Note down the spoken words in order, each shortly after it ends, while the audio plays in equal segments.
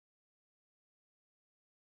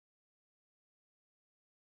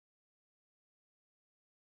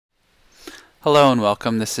Hello and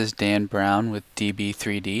welcome. This is Dan Brown with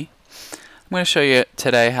DB3D. I'm going to show you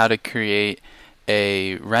today how to create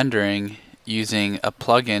a rendering using a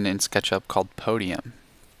plugin in SketchUp called Podium.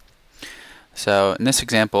 So in this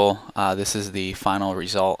example, this is the final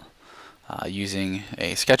result using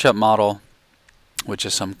a SketchUp model, which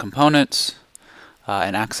is some components,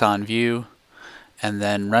 an axon view, and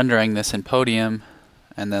then rendering this in Podium,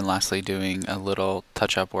 and then lastly doing a little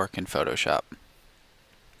touch-up work in Photoshop.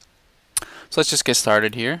 So let's just get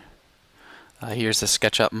started here. Here's the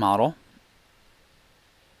SketchUp model.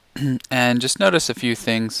 And just notice a few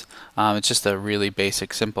things. It's just a really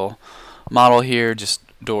basic, simple model here, just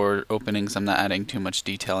door openings. I'm not adding too much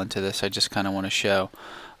detail into this. I just kind of want to show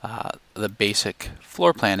the basic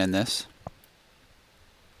floor plan in this.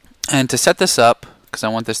 And to set this up, because I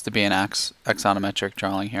want this to be an axonometric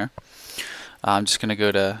drawing here, I'm just going to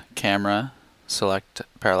go to Camera, select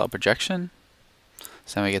Parallel Projection.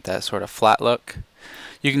 So then we get that sort of flat look.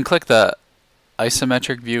 You can click the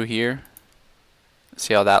isometric view here,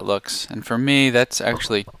 see how that looks. And for me, that's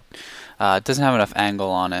actually, it doesn't have enough angle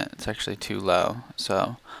on it. It's actually too low.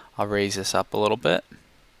 So I'll raise this up a little bit,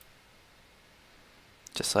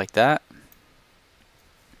 just like that.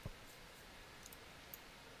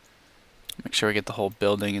 Make sure we get the whole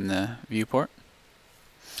building in the viewport.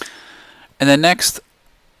 And then next,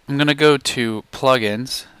 I'm going to go to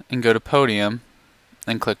Plugins and go to Podium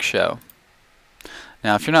and click Show.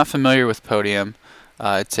 Now if you're not familiar with Podium,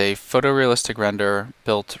 it's a photorealistic renderer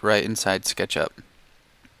built right inside SketchUp.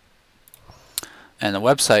 And the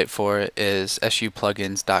website for it is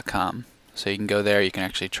SketchUpTrainer.com. So you can go there, you can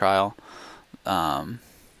actually trial, download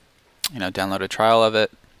a trial of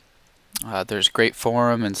it. There's a great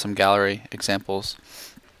forum and some gallery examples.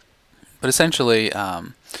 But essentially,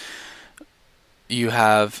 you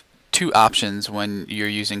have two options when you're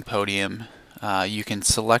using Podium. You can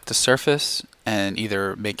select a surface and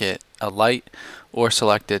either make it a light or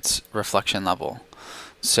select its reflection level.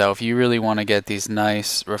 So if you really want to get these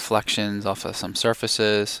nice reflections off of some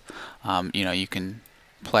surfaces, you can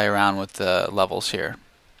play around with the levels here.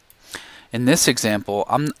 In this example,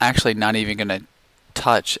 I'm actually not even going to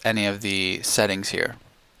touch any of the settings here.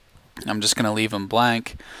 I'm just going to leave them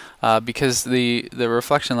blank because the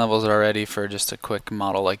reflection levels already for just a quick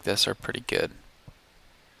model like this are pretty good.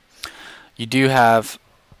 You do have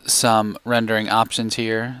some rendering options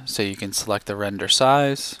here, so you can select the render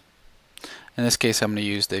size. In this case, I'm going to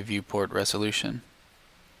use the viewport resolution,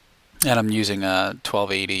 and I'm using a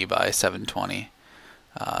 1280 by 720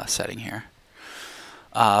 setting here.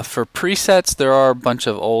 For presets, there are a bunch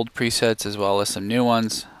of old presets as well as some new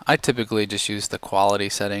ones. I typically just use the quality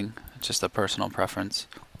setting, just a personal preference,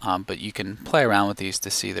 but you can play around with these to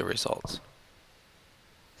see the results.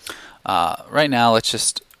 Right now, let's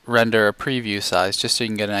just render a preview size just so you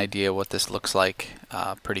can get an idea what this looks like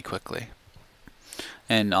pretty quickly,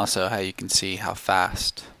 and also how you can see how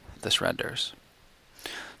fast this renders.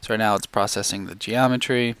 So right now it's processing the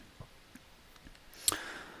geometry.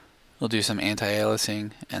 We'll do some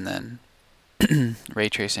anti-aliasing and then ray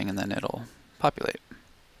tracing, and then it'll populate.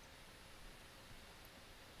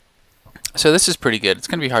 So this is pretty good. It's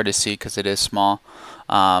going to be hard to see because it is small,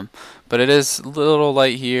 but it is a little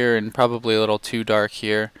light here and probably a little too dark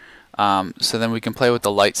here. So then we can play with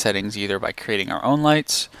the light settings either by creating our own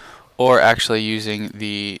lights or actually using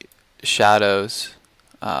the shadows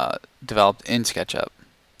developed in SketchUp.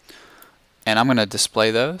 And I'm going to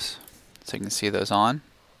display those so you can see those on.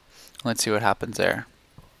 Let's see what happens there.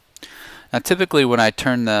 Now typically when I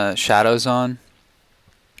turn the shadows on,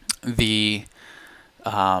 the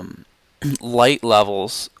light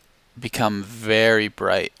levels become very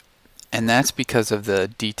bright, and that's because of the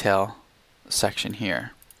detail section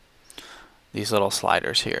here, these little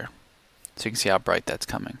sliders here, so you can see how bright that's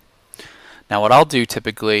coming. Now what I'll do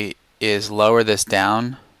typically is lower this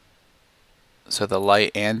down, so the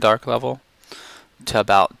light and dark level, to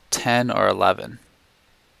about 10 or 11.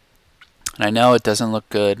 And I know it doesn't look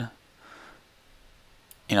good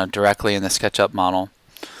directly in the SketchUp model,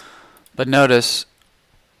 but notice,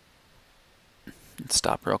 let's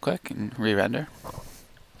stop real quick and re-render.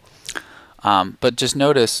 But just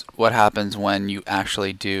notice what happens when you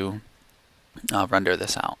actually do render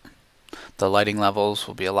this out. The lighting levels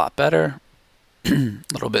will be a lot better, a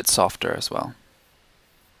little bit softer as well.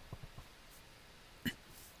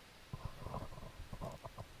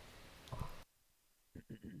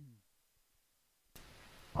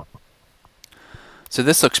 So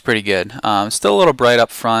this looks pretty good. Still a little bright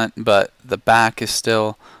up front, but the back is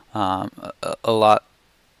still a lot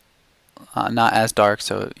not as dark,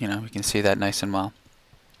 so we can see that nice and well.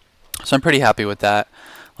 So I'm pretty happy with that.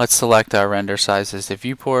 Let's select our render size as the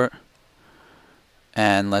viewport.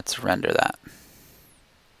 and let's render that.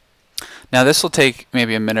 Now this will take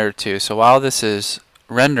maybe a minute or two, so while this is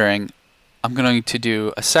rendering, I'm going to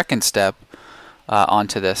do a second step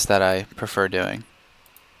onto this that I prefer doing.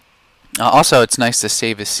 Also, it's nice to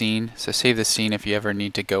save a scene, so save the scene if you ever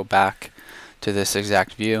need to go back to this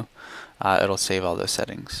exact view. It'll save all those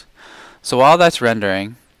settings. So while that's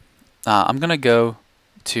rendering, I'm going to go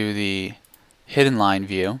to the hidden line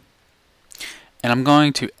view, and I'm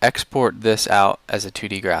going to export this out as a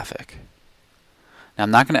 2D graphic. Now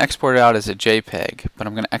I'm not going to export it out as a JPEG, but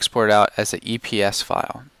I'm going to export it out as an EPS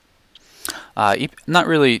file. Not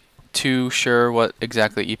really too sure what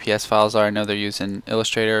exactly EPS files are. I know they're used in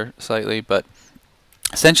Illustrator slightly, but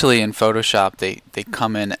essentially in Photoshop they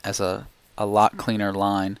come in as a lot cleaner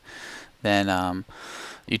line than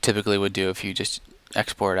you typically would do if you just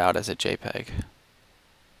export it out as a JPEG.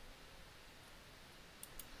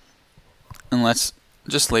 And let's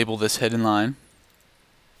just label this hidden line.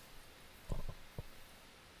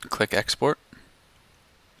 Click export.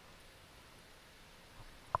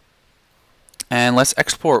 And let's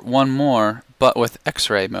export one more, but with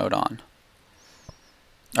Xray mode on.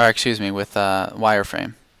 Or excuse me, with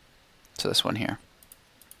wireframe. So this one here.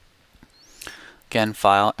 Again,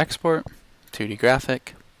 file, export, 2D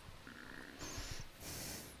graphic.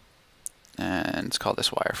 And let's call this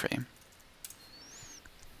wireframe.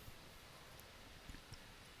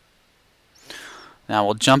 Now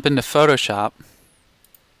we'll jump into Photoshop.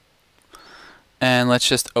 And let's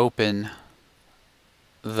just open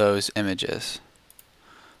those images.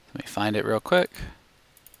 Let me find it real quick.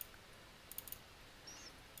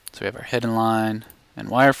 So we have our hidden line and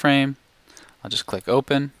wireframe. I'll just click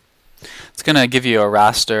open. It's going to give you a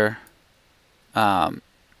raster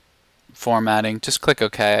formatting. Just click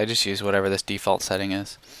OK. I just use whatever this default setting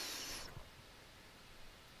is.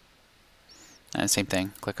 And same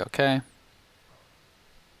thing, click OK.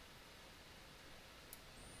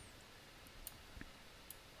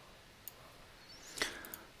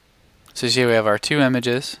 So here we have our two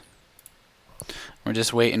images. We're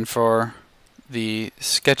just waiting for the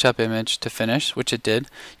SketchUp image to finish, which it did.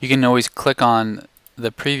 You can always click on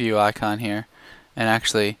the preview icon here and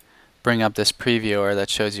actually bring up this previewer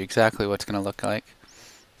that shows you exactly what's going to look like.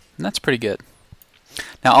 And that's pretty good.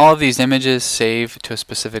 Now all of these images save to a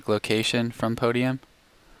specific location from Podium,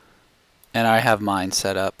 and I have mine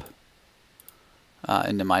set up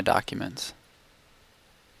into my documents.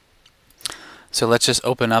 So let's just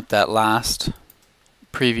open up that last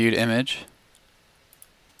previewed image.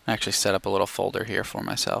 I actually set up a little folder here for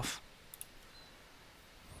myself.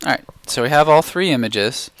 Alright, so we have all three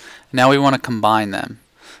images. Now we want to combine them.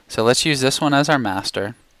 So let's use this one as our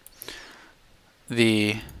master.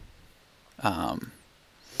 The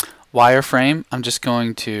wireframe, I'm just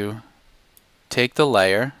going to take the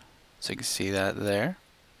layer, so you can see that there.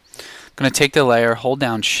 I'm going to take the layer, hold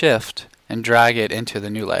down Shift, and drag it into the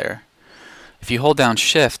new layer. If you hold down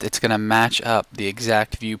Shift, it's going to match up the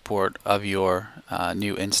exact viewport of your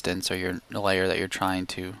new instance or your layer that you're trying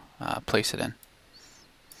to place it in.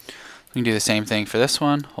 We can do the same thing for this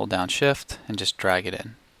one. Hold down Shift and just drag it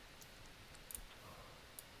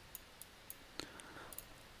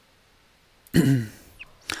in.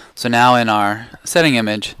 So now in our setting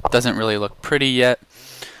image, it doesn't really look pretty yet.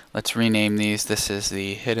 Let's rename these. This is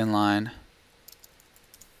the hidden line,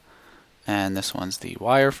 and this one's the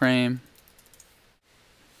wireframe.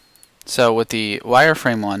 So with the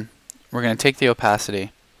wireframe one, we're going to take the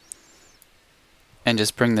opacity and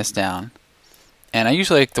just bring this down. And I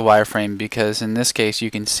usually like the wireframe because in this case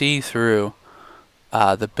you can see through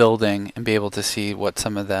the building and be able to see what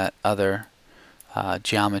some of that other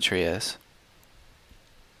geometry is.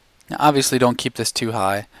 Now obviously don't keep this too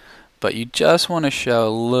high, but you just want to show a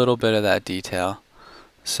little bit of that detail.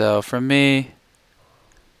 So for me,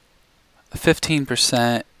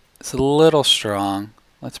 15% is a little strong.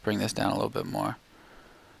 Let's bring this down a little bit more.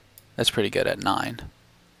 That's pretty good at 9.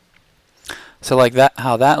 So like that,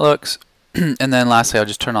 how that looks. And then lastly, I'll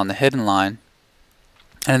just turn on the hidden line.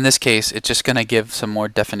 And in this case, it's just going to give some more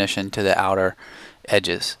definition to the outer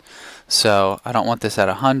edges. So I don't want this at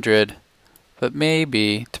 100, but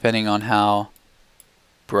maybe, depending on how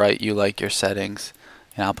bright you like your settings,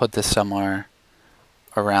 and I'll put this somewhere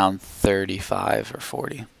around 35 or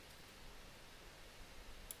 40.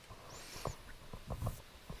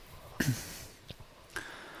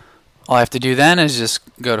 All I have to do then is just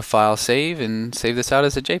go to File, Save, and save this out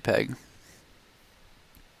as a JPEG.